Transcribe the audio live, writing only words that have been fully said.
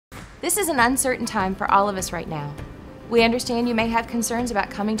This is an uncertain time for all of us right now. We understand you may have concerns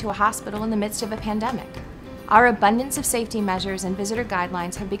about coming to a hospital in the midst of a pandemic. Our abundance of safety measures and visitor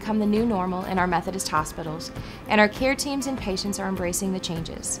guidelines have become the new normal in our Methodist hospitals, and our care teams and patients are embracing the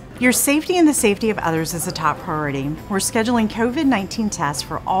changes. Your safety and the safety of others is a top priority. We're scheduling COVID-19 tests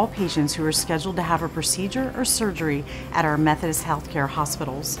for all patients who are scheduled to have a procedure or surgery at our Methodist Healthcare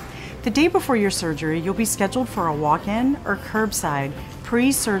hospitals. The day before your surgery, you'll be scheduled for a walk-in or curbside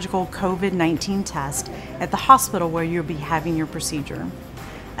pre-surgical COVID-19 test at the hospital where you'll be having your procedure.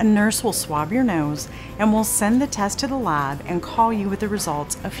 A nurse will swab your nose and will send the test to the lab and call you with the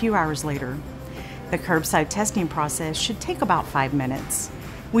results a few hours later. The curbside testing process should take about 5 minutes.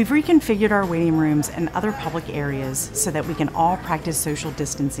 We've reconfigured our waiting rooms and other public areas so that we can all practice social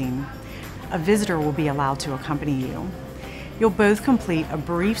distancing. A visitor will be allowed to accompany you. You'll both complete a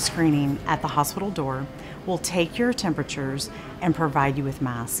brief screening at the hospital door. We'll take your temperatures and provide you with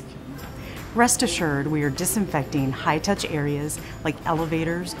masks. Rest assured, we are disinfecting high-touch areas like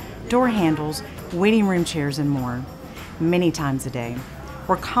elevators, door handles, waiting room chairs, and more, many times a day.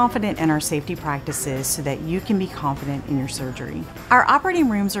 We're confident in our safety practices so that you can be confident in your surgery. Our operating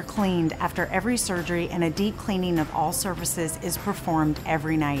rooms are cleaned after every surgery, and a deep cleaning of all surfaces is performed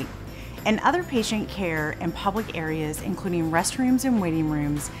every night. In other patient care and public areas, including restrooms and waiting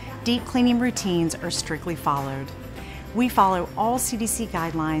rooms, deep cleaning routines are strictly followed. We follow all CDC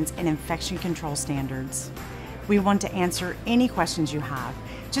guidelines and infection control standards. We want to answer any questions you have.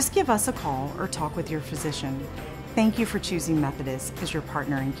 Just give us a call or talk with your physician. Thank you for choosing Methodist as your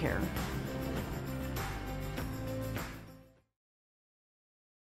partner in care.